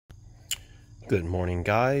Good morning,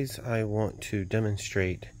 guys. I want to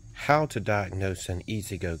demonstrate how to diagnose an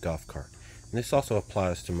E-Z-GO golf cart. And this also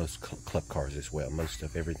applies to most club cars as well, most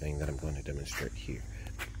of everything that I'm going to demonstrate here.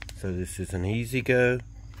 So this is an E-Z-GO.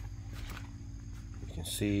 You can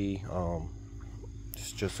see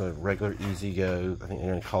it's just a regular E-Z-GO. I think they're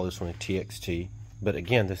going to call this one a TXT. But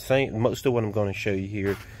again, the same, most of what I'm going to show you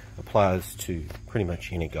here applies to pretty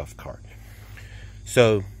much any golf cart.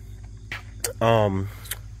 So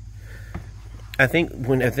I think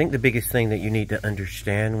the biggest thing that you need to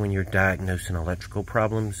understand when you're diagnosing electrical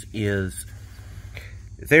problems is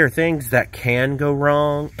there are things that can go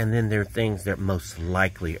wrong, and then there are things that most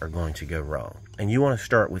likely are going to go wrong. And you want to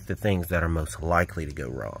start with the things that are most likely to go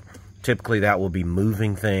wrong. Typically that will be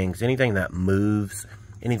moving things, anything that moves,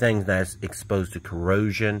 anything that's exposed to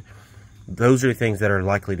corrosion. Those are the things that are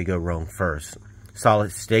likely to go wrong first.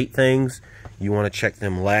 Solid state things, you want to check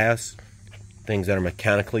them last. Things that are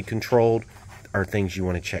mechanically controlled are things you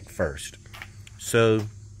want to check first. So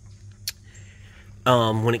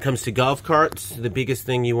when it comes to golf carts, the biggest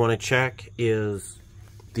thing you want to check is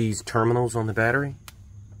these terminals on the battery.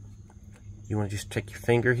 You want to just take your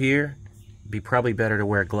finger here. It'd be probably better to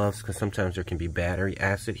wear gloves because sometimes there can be battery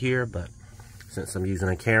acid here, but since I'm using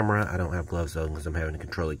a camera, I don't have gloves on because I'm having to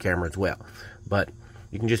control the camera as well. But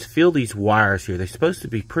you can just feel these wires here. They're supposed to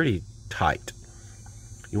be pretty tight.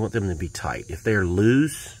 You want them to be tight. If they're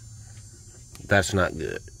loose, that's not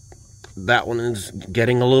good. That one is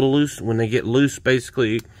getting a little loose. When they get loose,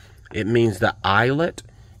 basically, it means the eyelet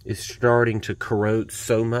is starting to corrode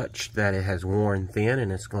so much that it has worn thin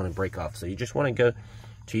and it's going to break off. So you just want to go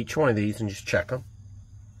to each one of these and just check them.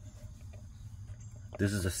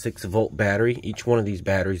 This is a 6-volt battery. Each one of these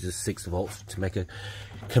batteries is 6 volts to make a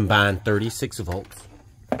combined 36 volts.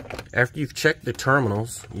 After you've checked the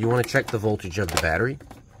terminals, you want to check the voltage of the battery.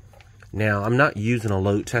 Now, I'm not using a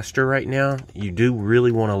load tester right now. You do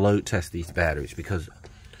really want to load test these batteries because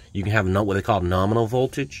you can have what they call nominal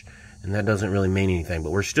voltage, and that doesn't really mean anything.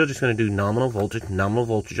 But we're still just going to do nominal voltage. Nominal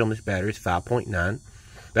voltage on this battery is 5.9.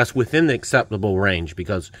 That's within the acceptable range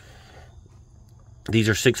because these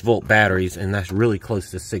are 6-volt batteries, and that's really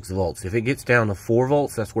close to 6 volts. If it gets down to 4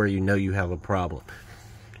 volts, that's where you know you have a problem.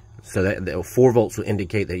 So that 4 volts will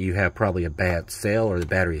indicate that you have probably a bad cell or the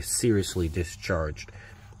battery is seriously discharged.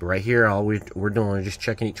 But right here, all we're doing is just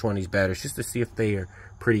checking each one of these batteries just to see if they are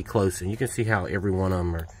pretty close. And you can see how every one of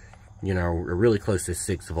them are, are really close to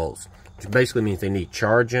 6 volts. Which basically means they need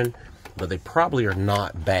charging, but they probably are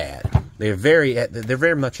not bad. They're very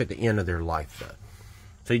much at the end of their life, though.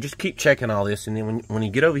 So you just keep checking all this, and then when you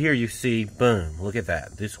get over here, you see, boom, look at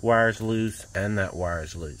that. This wire's loose, and that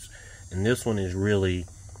wire's loose. And this one is really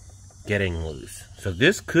getting loose. So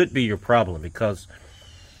this could be your problem, because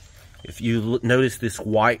if you notice this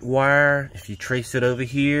white wire, if you trace it over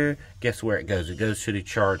here, guess where it goes? It goes to the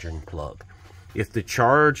charging plug. If the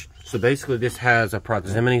charge, so basically this has a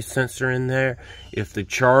proximity sensor in there. If the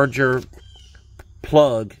charger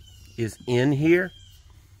plug is in here,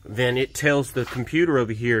 then it tells the computer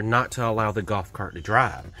over here not to allow the golf cart to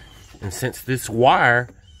drive. And since this wire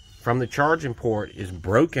from the charging port is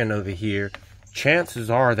broken over here, chances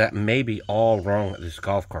are that may be all wrong with this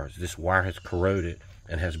golf cart. This wire has corroded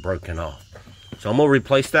and has broken off. So I'm going to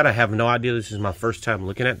replace that. I have no idea. This is my first time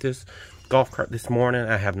looking at this golf cart this morning.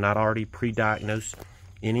 I have not already pre-diagnosed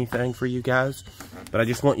anything for you guys. But I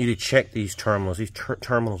just want you to check these terminals. These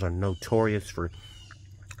terminals are notorious for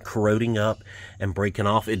corroding up and breaking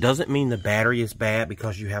off. It doesn't mean the battery is bad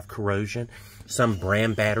because you have corrosion. Some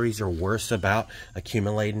brand batteries are worse about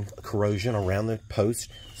accumulating corrosion around the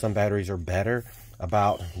post. Some batteries are better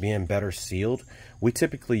about being better sealed. We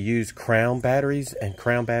typically use Crown batteries, and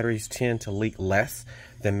Crown batteries tend to leak less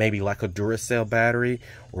than maybe like a Duracell battery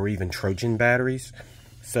or even Trojan batteries.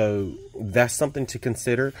 So that's something to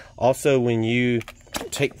consider. Also, when you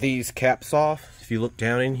take these caps off, if you look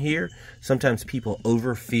down in here, sometimes people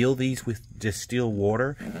overfill these with distilled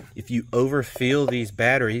water. If you overfill these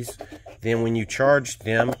batteries, then when you charge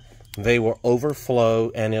them, they will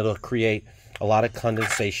overflow and it'll create a lot of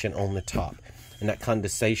condensation on the top. And that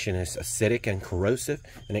condensation is acidic and corrosive,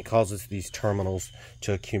 and it causes these terminals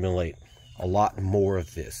to accumulate a lot more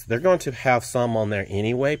of this. They're going to have some on there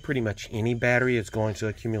anyway. Pretty much any battery is going to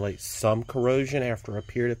accumulate some corrosion after a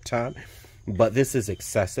period of time. But this is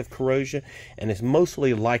excessive corrosion, and it's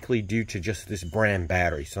mostly likely due to just this brand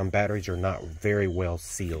battery. Some batteries are not very well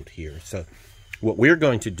sealed here. So what we're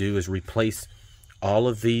going to do is replace all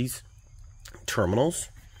of these terminals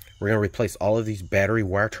We're going to replace all of these battery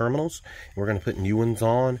wire terminals. We're going to put new ones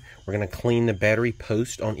on. We're going to clean the battery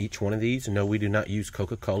post on each one of these. No, we do not use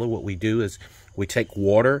Coca-Cola. What we do is we take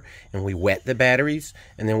water and we wet the batteries,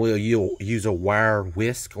 and then we'll use a wire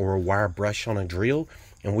whisk or a wire brush on a drill,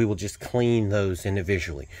 and we will just clean those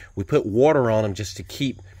individually. We put water on them just to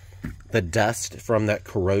keep the dust from that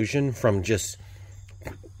corrosion from just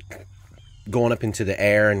going up into the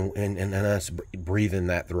air and us breathing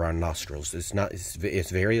that through our nostrils. It's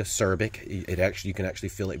very acerbic. You can actually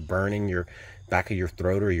feel it burning your back of your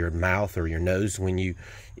throat or your mouth or your nose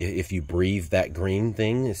if you breathe that green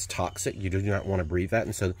thing. It's toxic. You do not want to breathe that,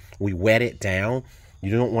 and so we wet it down.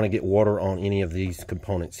 You don't want to get water on any of these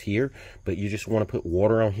components here, but you just want to put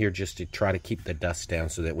water on here just to try to keep the dust down,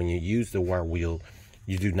 so that when you use the wire wheel,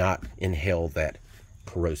 you do not inhale that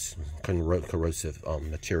corrosive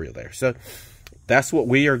material there. So that's what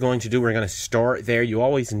we are going to do. We're going to start there. You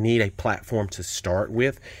always need a platform to start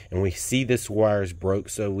with, and we see this wire is broke,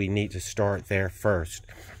 so we need to start there first.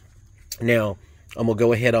 Now, I'm going to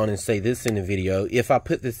go ahead on and say this in the video. If I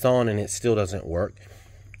put this on and it still doesn't work,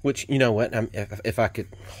 which, you know what, if I could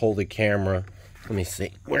hold the camera, let me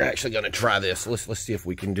see. We're actually going to try this. Let's see if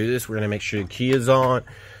we can do this. We're going to make sure the key is on,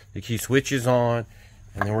 the key switch is on,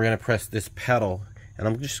 and then we're going to press this pedal. And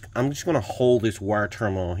I'm just going to hold this wire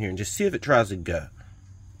terminal here and just see if it tries to go.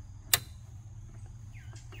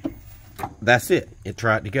 That's it. It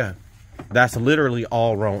tried to go. That's literally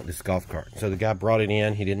all wrong with this golf cart. So the guy brought it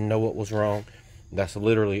in. He didn't know what was wrong. That's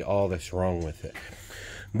literally all that's wrong with it.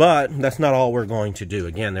 But that's not all we're going to do.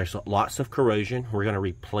 Again, there's lots of corrosion. We're going to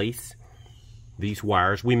replace these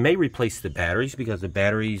wires. We may replace the batteries because the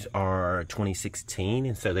batteries are 2016,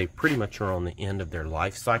 and so they pretty much are on the end of their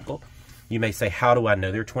life cycle. You may say, how do I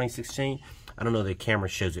know they're 2016? I don't know, the camera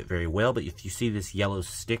shows it very well, but if you see this yellow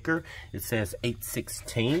sticker, it says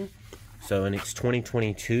 816. So, and it's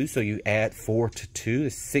 2022, so you add 4 to 2,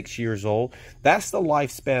 it's 6 years old. That's the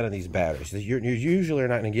lifespan of these batteries. You're usually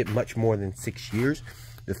not going to get much more than 6 years.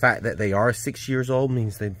 The fact that they are 6 years old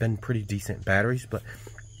means they've been pretty decent batteries, but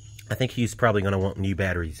I think he's probably going to want new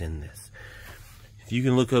batteries in this. If you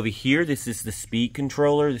can look over here, this is the speed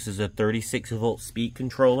controller. This is a 36-volt speed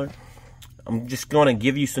controller. I'm just going to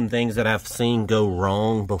give you some things that I've seen go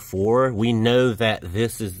wrong before. We know that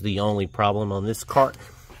this is the only problem on this cart,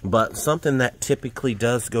 but something that typically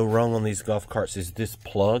does go wrong on these golf carts is this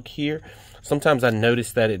plug here. Sometimes I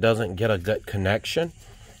notice that it doesn't get a good connection.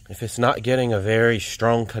 If it's not getting a very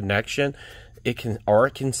strong connection, it can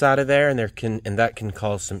arc inside of there, and that can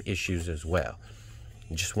cause some issues as well.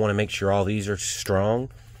 You just want to make sure all these are strong.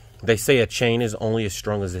 They say a chain is only as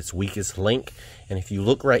strong as its weakest link. And if you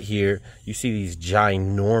look right here, you see these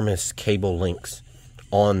ginormous cable links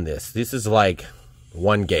on this. This is like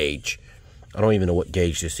 1 gauge. I don't even know what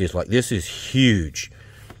gauge this is. Like, this is huge.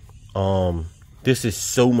 This is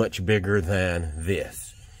so much bigger than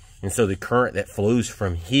this. And so the current that flows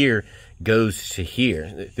from here goes to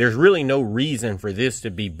here. There's really no reason for this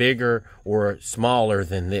to be bigger or smaller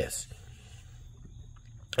than this.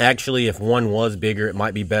 Actually, if one was bigger, it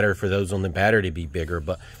might be better for those on the battery to be bigger,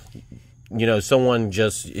 but you know, someone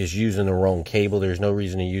just is using the wrong cable. There's no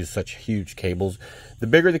reason to use such huge cables. The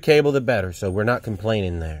bigger the cable, the better, so we're not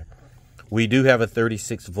complaining there. We do have a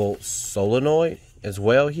 36-volt solenoid as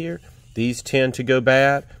well here. These tend to go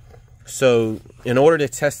bad. So in order to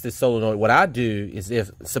test the solenoid, what I do is,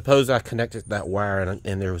 suppose I connected that wire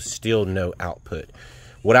and there was still no output,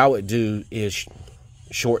 what I would do is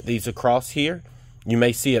short these across here. You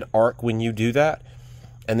may see it arc when you do that,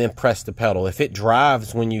 and then press the pedal. If it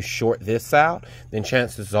drives when you short this out, then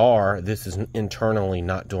chances are this is internally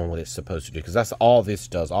not doing what it's supposed to do, because that's all this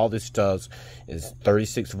does. All this does is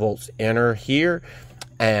 36 volts enter here,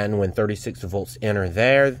 and when 36 volts enter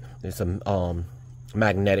there, there's a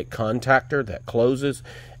magnetic contactor that closes,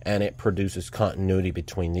 and it produces continuity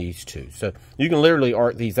between these two. So you can literally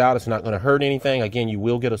arc these out. It's not going to hurt anything. Again, you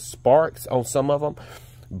will get a sparks on some of them,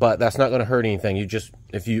 but that's not going to hurt anything. You just,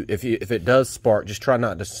 if it does spark, just try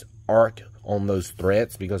not to arc on those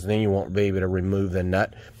threads, because then you won't be able to remove the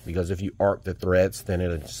nut, because if you arc the threads, then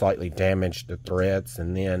it'll slightly damage the threads,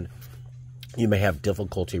 and then you may have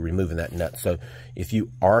difficulty removing that nut. So if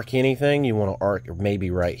you arc anything, you want to arc maybe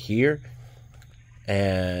right here,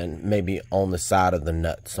 and maybe on the side of the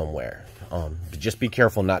nut somewhere. But just be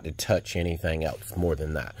careful not to touch anything else more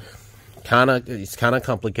than that. It's kind of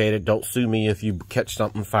complicated. Don't sue me if you catch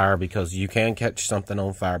something on fire, because you can catch something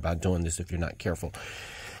on fire by doing this if you're not careful.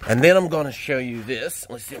 And then I'm going to show you this.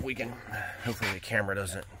 Let's see if we can, hopefully the camera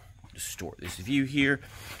doesn't distort this view here.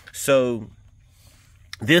 So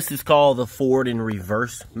this is called the forward and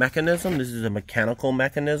reverse mechanism. This is a mechanical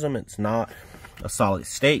mechanism. It's not a solid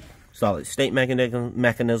state. Solid state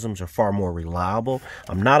mechanisms are far more reliable.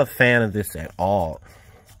 I'm not a fan of this at all.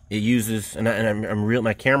 It uses,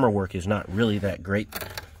 my camera work is not really that great,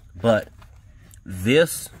 but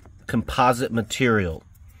this composite material,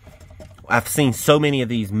 I've seen so many of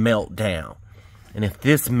these melt down. And if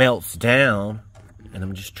this melts down, and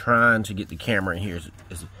I'm just trying to get the camera in here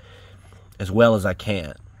as well as I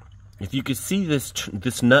can. If you could see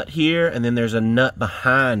this nut here, and then there's a nut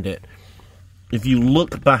behind it. If you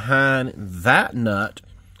look behind that nut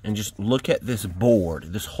and just look at this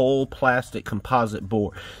board, this whole plastic composite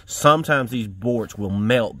board, sometimes these boards will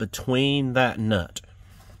melt between that nut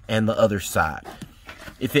and the other side.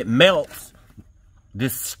 If it melts,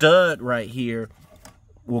 this stud right here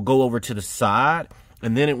will go over to the side,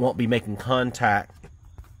 and then it won't be making contact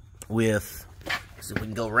with, so we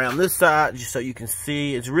can go around this side just so you can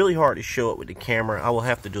see. It's really hard to show it with the camera. I will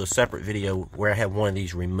have to do a separate video where I have one of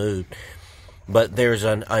these removed. But there's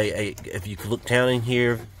if you look down in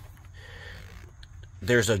here,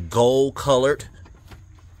 there's a gold colored,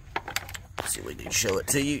 let's see if we can show it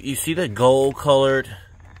to you. You see the gold colored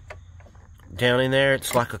down in there?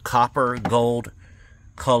 It's like a copper gold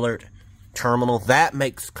colored terminal. That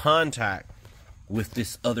makes contact with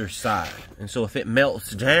this other side. And so if it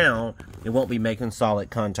melts down, it won't be making solid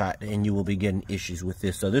contact, and you will be getting issues with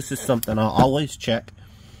this. So this is something I'll always check.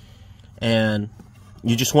 And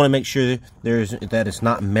you just want to make sure that it's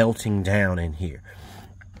not melting down in here.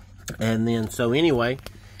 And then, so anyway,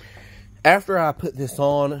 after I put this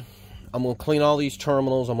on, I'm going to clean all these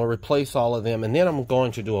terminals. I'm going to replace all of them. And then I'm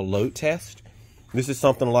going to do a load test. This is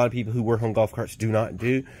something a lot of people who work on golf carts do not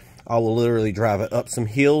do. I will literally drive it up some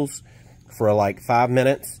hills for like 5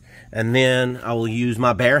 minutes. And then I will use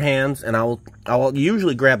my bare hands, and I will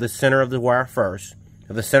usually grab the center of the wire first.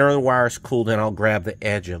 If the center of the wire is cool, then I'll grab the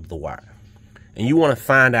edge of the wire. And you want to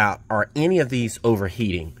find out, are any of these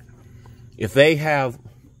overheating? If they have,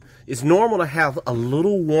 it's normal to have a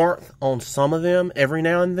little warmth on some of them every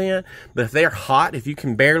now and then, but if they're hot, if you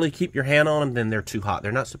can barely keep your hand on them, then they're too hot.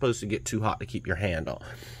 They're not supposed to get too hot to keep your hand on.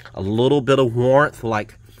 A little bit of warmth,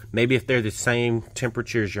 like maybe if they're the same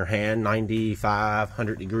temperature as your hand, 95,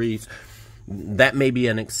 100 degrees, that may be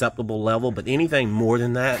an acceptable level, but anything more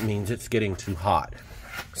than that means it's getting too hot.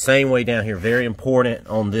 Same way down here, very important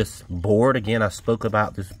on this board. Again, I spoke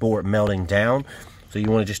about this board melting down. So you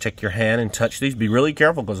want to just take your hand and touch these. Be really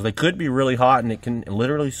careful because they could be really hot and it can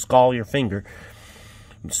literally scald your finger.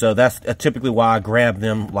 So that's typically why I grab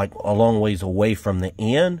them like a long ways away from the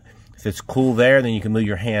end. If it's cool there, then you can move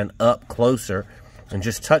your hand up closer and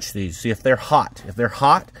just touch these. See if they're hot. If they're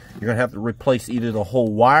hot, you're going to have to replace either the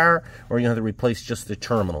whole wire or you're going to have to replace just the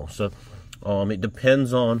terminal. So it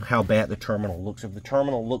depends on how bad the terminal looks. If the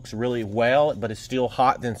terminal looks really well, but it's still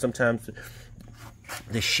hot, then sometimes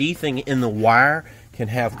the sheathing in the wire can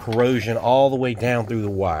have corrosion all the way down through the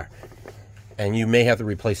wire. And you may have to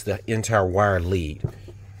replace the entire wire lead.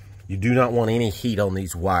 You do not want any heat on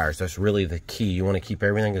these wires. That's really the key. You want to keep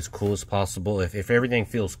everything as cool as possible. If everything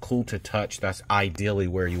feels cool to touch, that's ideally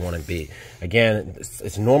where you want to be. Again,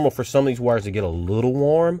 it's normal for some of these wires to get a little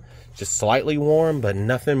warm, just slightly warm, but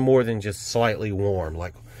nothing more than just slightly warm,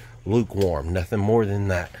 like lukewarm, nothing more than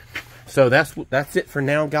that. So that's it for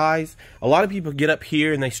now, guys. A lot of people get up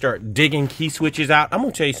here and they start digging key switches out. I'm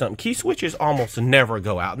going to tell you something. Key switches almost never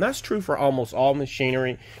go out, and that's true for almost all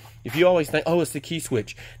machinery. If you always think, oh, it's the key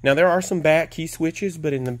switch. Now, there are some bad key switches,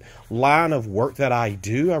 but in the line of work that I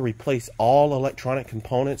do, I replace all electronic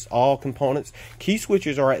components, all components. Key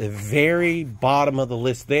switches are at the very bottom of the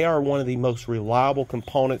list. They are one of the most reliable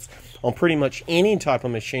components on pretty much any type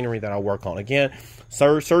of machinery that I work on. Again,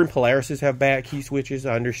 certain Polarises have bad key switches.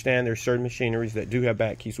 I understand there's certain machineries that do have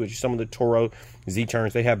bad key switches. Some of the Toro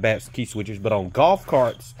Z-turns, they have bad key switches. But on golf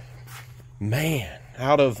carts, man,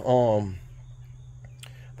 out of...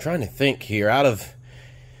 trying to think here, out of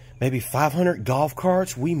maybe 500 golf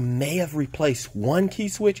carts, we may have replaced one key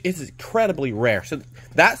switch. It's incredibly rare. So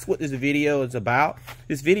that's what this video is about.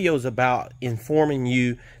 This video is about informing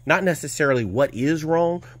you not necessarily what is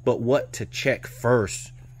wrong, but what to check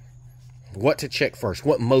first. What to check first.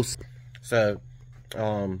 What most. So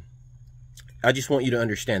I just want you to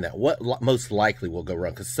understand that. What most likely will go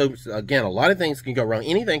wrong. Because, so again, a lot of things can go wrong.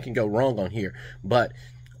 Anything can go wrong on here. But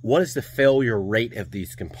what is the failure rate of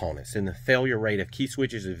these components? And the failure rate of key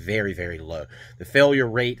switches is very, very low. The failure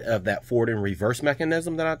rate of that forward and reverse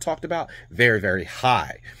mechanism that I talked about, very, very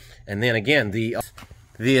high. And then again,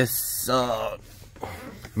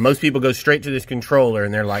 most people go straight to this controller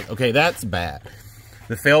and they're like, okay, that's bad.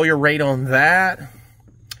 The failure rate on that,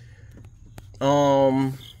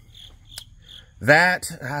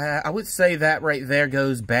 That, I would say that right there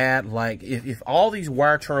goes bad. Like, if all these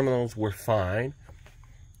wire terminals were fine,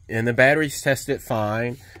 and the batteries tested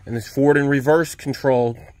fine, and this forward and reverse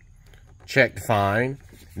control checked fine,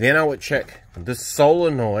 then I would check the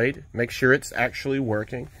solenoid, make sure it's actually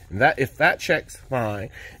working. And that, if that checks fine,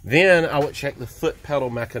 then I would check the foot pedal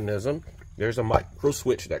mechanism. There's a micro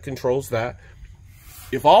switch that controls that.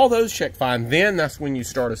 If all those check fine, then that's when you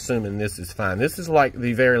start assuming this is fine. This is like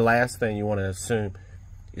the very last thing you want to assume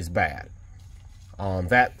is bad.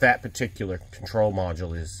 That particular control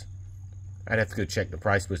module is, I'd have to go check the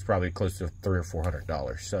price, but it's probably close to $300 or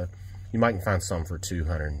 $400. So you might find some for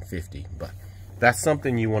 $250, but that's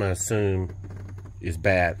something you want to assume is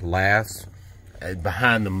bad last,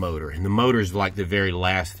 behind the motor. And the motor is like the very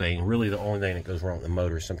last thing. Really the only thing that goes wrong with the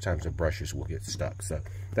motor is sometimes the brushes will get stuck. So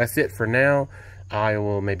that's it for now. I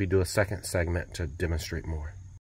will maybe do a second segment to demonstrate more.